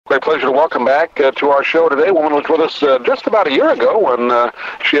Great pleasure to welcome back to our show today. A woman was with us just about a year ago when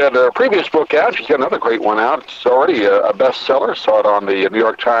she had her previous book out. She's got another great one out. It's already a bestseller. Saw it on the New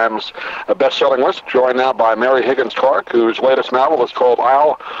York Times best-selling list. Joined now by Mary Higgins Clark, whose latest novel is called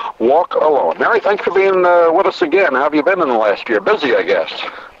I'll Walk Alone. Mary, thanks for being with us again. How have you been in the last year? Busy, I guess.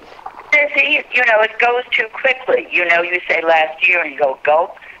 Busy. It goes too quickly. You say last year and you go,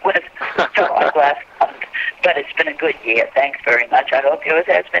 gulp. So like last month. But it's been a good year. Thanks very much. I hope yours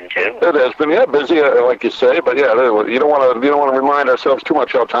has been too. It has been, yeah, busy, like you say. But yeah, you don't want to remind ourselves too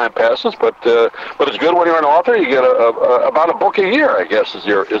much how time passes. But it's good when you're an author. You get about a book a year, I guess, has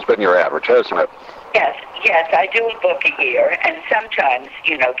been your average, hasn't it? Yes, I do a book a year, and sometimes,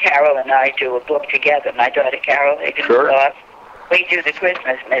 Carol and I do a book together. My daughter Carol Higgins Clark. We do the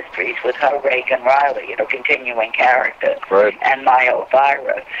Christmas mysteries with her, Reagan Riley, continuing character, right, and Maya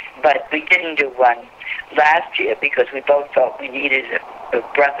Elvira. But we didn't do one last year because we both felt we needed a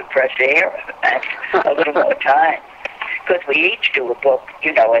breath of fresh air and a little more time. Because we each do a book,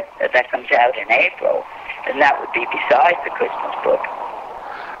 that comes out in April, and that would be besides the Christmas book.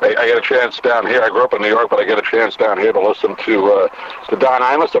 I get a chance down here. I grew up in New York, but I get a chance down here to listen to Don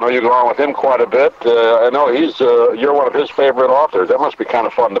Imus. I know you go on with him quite a bit. I know you're one of his favorite authors. That must be kind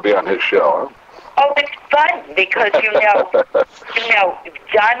of fun to be on his show, huh? Oh, it's fun because,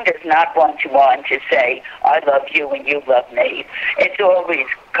 John does not want to say, I love you and you love me. It's always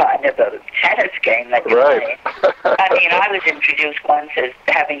kind of a tennis game that you play. I was introduced once as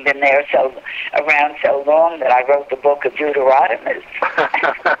having been around so long that I wrote the book of Deuteronomy.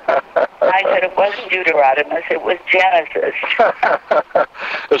 I said it wasn't Deuteronomy, it was Genesis.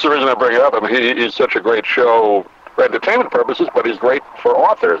 That's the reason I bring it up. He's such a great show for entertainment purposes, but he's great for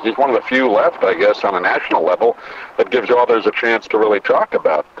authors. He's one of the few left, I guess, on a national level that gives authors a chance to really talk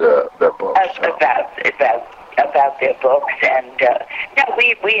about their books. About their books, and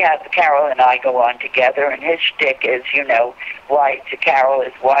we have Carol and I go on together, and his shtick is, why to Carol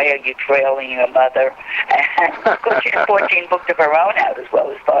is, why are you trailing your mother? And of course, she has 14 books of her own out as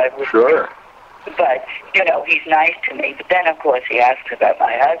well as 5 with Sure. Me. But, he's nice to me. But then, of course, he asks about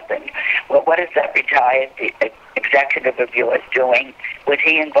my husband. Well, what is that retired executive of yours doing? Was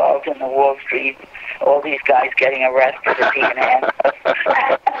he involved in the Wall Street? All these guys getting arrested as he and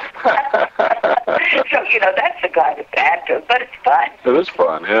So, that's the kind of banter, but it's fun. It is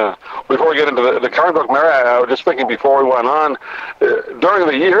fun, yeah. Before we get into the current book, Mary, I was just thinking before we went on, during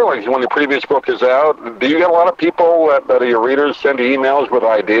the year, like when your previous book is out, do you get a lot of people that are your readers send you emails with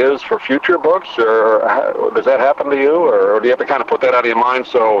ideas for future books, or does that happen to you, or do you have to kind of put that out of your mind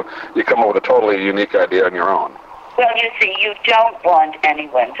so you come up with a totally unique idea on your own? Well, you see, you don't want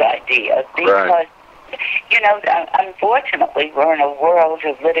anyone's idea because... Right. Unfortunately, we're in a world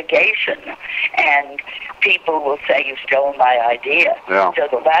of litigation, and people will say, you stole my idea. Yeah. So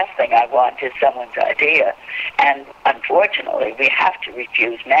the last thing I want is someone's idea. And unfortunately, we have to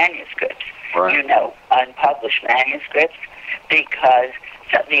refuse manuscripts, right, unpublished manuscripts, because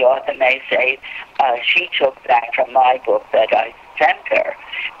the author may say, she took that from my book that I sent her.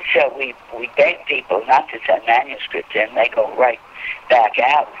 So we beg people not to send manuscripts in. They go right back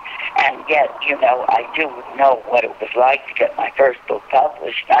out. And yet, I do know what it was like to get my first book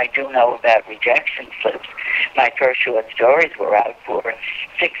published. I do know about rejection slips. My first short stories were out for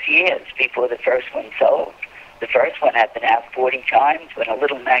 6 years before the first one sold. The first one had been out 40 times when a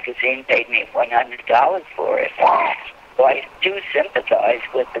little magazine paid me $100 for it. So I do sympathize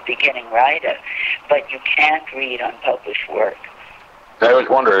with the beginning writer, but you can't read unpublished work. I always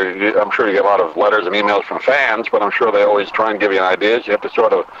wonder, I'm sure you get a lot of letters and emails from fans, but I'm sure they always try and give you ideas. You have to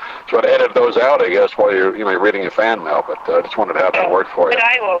sort of edit those out, I guess, while you're reading your fan mail, but I just wondered how that worked for you. But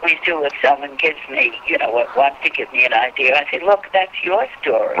I always do if someone gives me, wants to give me an idea. I say, look, that's your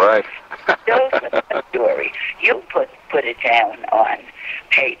story. Right. Those are the story. You put it down on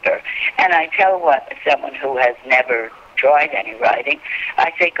paper. And I tell someone who has never tried any writing,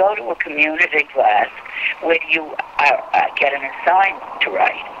 I say, go to a community class where you get an assignment to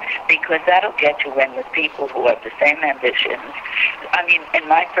write, because that'll get you in with people who have the same ambitions. In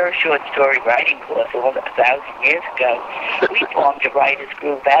my first short story writing course, 1,000 years ago, we formed a writers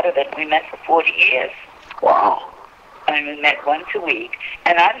group out of it. We met for 40 years. Wow. We met once a week,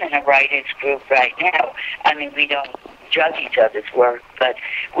 and I'm in a writers group right now. We don't judge each other's work, but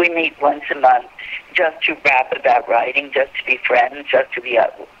we meet once a month just to rap about writing, just to be friends, just to be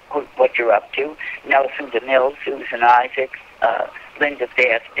what you're up to. Nelson DeMille, Susan Isaacs, Linda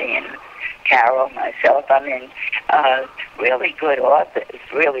Fairstein, Carol, myself. Really good authors,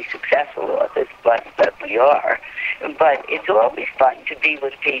 really successful authors, but we are. But it's always fun to be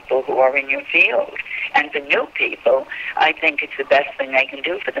with people who are in your field. And for new people, I think it's the best thing they can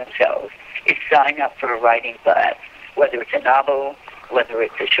do for themselves is sign up for a writing class, whether it's a novel, whether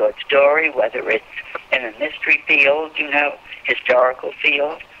it's a short story, whether it's in a mystery field, historical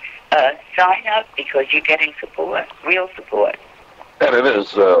field. Sign up because you're getting support, real support. And it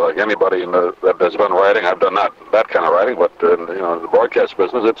is like anybody that has been writing. I've done not that kind of writing, but in the broadcast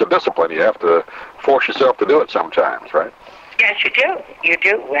business, it's a discipline. You have to force yourself to do it sometimes, right? Yes, you do. You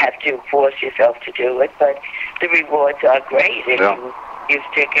do have to force yourself to do it, but the rewards are great if you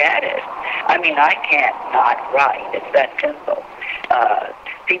stick at it. I mean, I can't not write. It's that simple.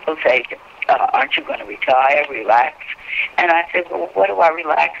 People say, aren't you going to retire, relax? And I said, well, what do I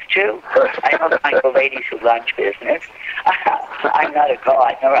relax to? I don't like the ladies who lunch business. I'm not a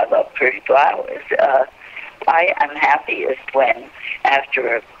gardener. I love pretty flowers. I am happiest when,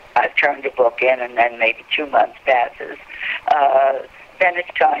 after I've turned a book in and then maybe 2 months passes, then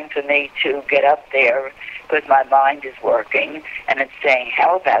it's time for me to get up there because my mind is working and it's saying,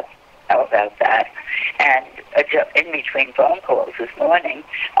 how about that? And in between phone calls this morning,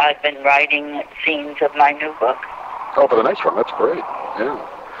 I've been writing scenes of my new book. Oh, for the next one. That's great. Yeah.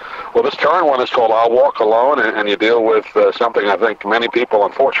 Well, this current one is called I'll Walk Alone, and you deal with something I think many people,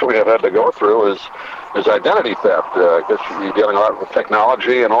 unfortunately, have had to go through is identity theft. I guess you're dealing a lot with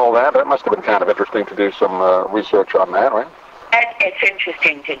technology and all that. That must have been kind of interesting to do some research on that, right? And it's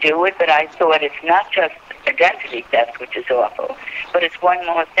interesting to do it, but I thought it's not just identity theft, which is awful, but it's one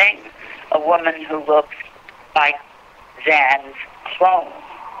more thing. A woman who looks like Zan's clone.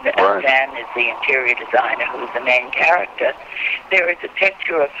 Right. Zan is the interior designer who's the main character. There is a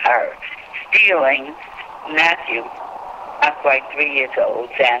picture of her stealing Matthew, not quite 3 years old,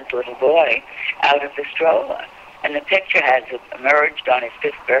 Zan's little boy, out of the stroller. And the picture has emerged on his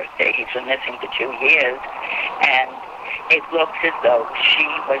 5th birthday. He's been missing for 2 years. And it looks as though she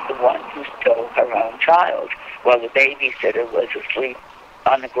was the one who stole her own child while the babysitter was asleep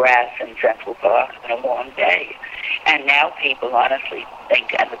on the grass in Central Park on a warm day. And now people honestly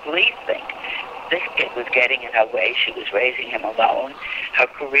think, and the police think, this kid was getting in her way. She was raising him alone. Her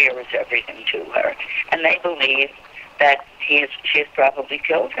career is everything to her. And they believe that she has probably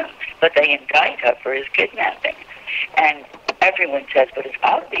killed him. But they indict her for his kidnapping. And everyone says, but it's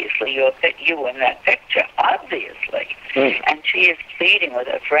obviously you in that picture, obviously. And she is pleading with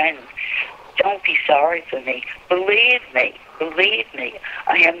her friends, don't be sorry for me. Believe me.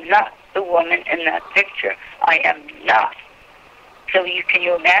 I am not the woman in that picture. I am not. So can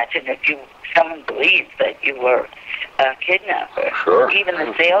you imagine if someone believes that you were a kidnapper? Sure. Even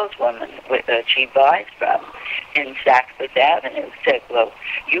the saleswoman she buys from in Saks Fifth Avenue said, well,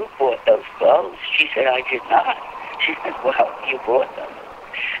 you bought those clothes. She said, I did not. She said, well, you bought them.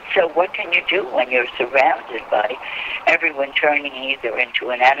 So what can you do when you're surrounded by everyone turning either into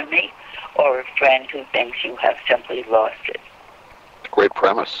an enemy or a friend who thinks you have simply lost it? Great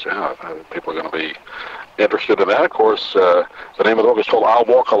premise. Yeah, people are going to be interested in that. Of course, the name of the book is called I'll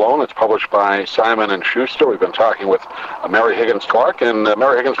Walk Alone. It's published by Simon & Schuster. We've been talking with Mary Higgins Clark, and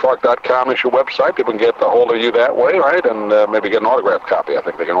MaryHigginsClark.com is your website. People can get a hold of you that way, right? And maybe get an autographed copy. I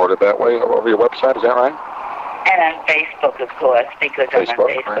think they can order it that way over your website. Is that right? And on Facebook, of course, because I'm on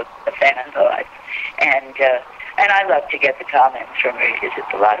Facebook, right. The fan life. And I love to get the comments from readers.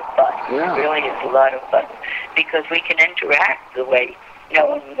 It's a lot of fun. Yeah. It really is a lot of fun because we can interact the way no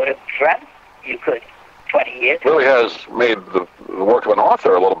one would have dreamt you could 20 years ago. It really has made the work of an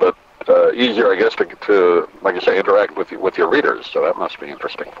author a little bit easier, I guess, to, like you say, interact with your readers. So that must be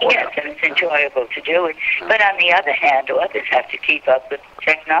interesting for you. Yes, and it's enjoyable to do it. But on the other hand, authors have to keep up with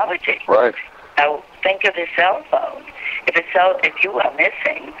technology. Right. Now, think of a cell phone. If you are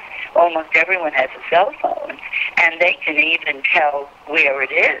missing, almost everyone has a cell phone, and they can even tell where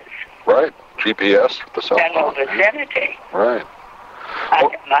it is. Right. GPS, the cell phone. General vicinity. Right.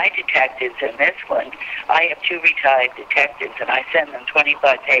 My detectives in this one, I have 2 retired detectives, and I send them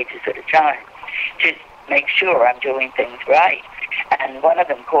 25 pages at a time to make sure I'm doing things right. And one of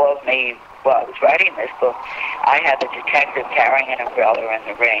them called me while I was writing this book. I have a detective carrying an umbrella in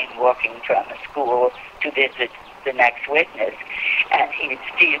the rain, walking from a school to visit the next witness. And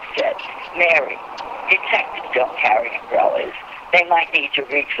Steve said, Mary, detectives don't carry umbrellas. They might need to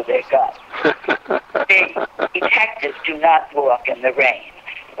reach for their gun. The detectives do not walk in the rain.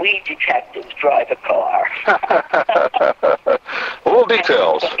 We detectives drive a car. Little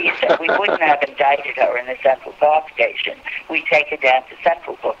details. He said we wouldn't have indicted her in the Central Park station. We take her down to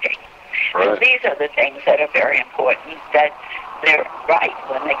Central Booking. Right. So these are the things that are very important that they're right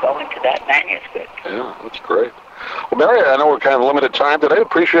when they go into that manuscript. Yeah, that's great. Well, Mary, I know we're kind of limited time today.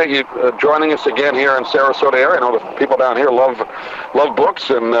 Appreciate you joining us again here in Sarasota area. I know the people down here love books,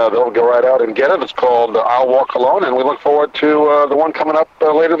 and they'll go right out and get it. It's called I'll Walk Alone, and we look forward to the one coming up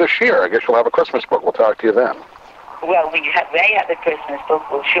later this year. I guess you'll have a Christmas book. We'll talk to you then. Well, they have the Christmas book.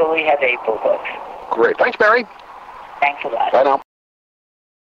 We'll surely have April books. Great. Thanks, Mary. Thanks a lot. Bye now.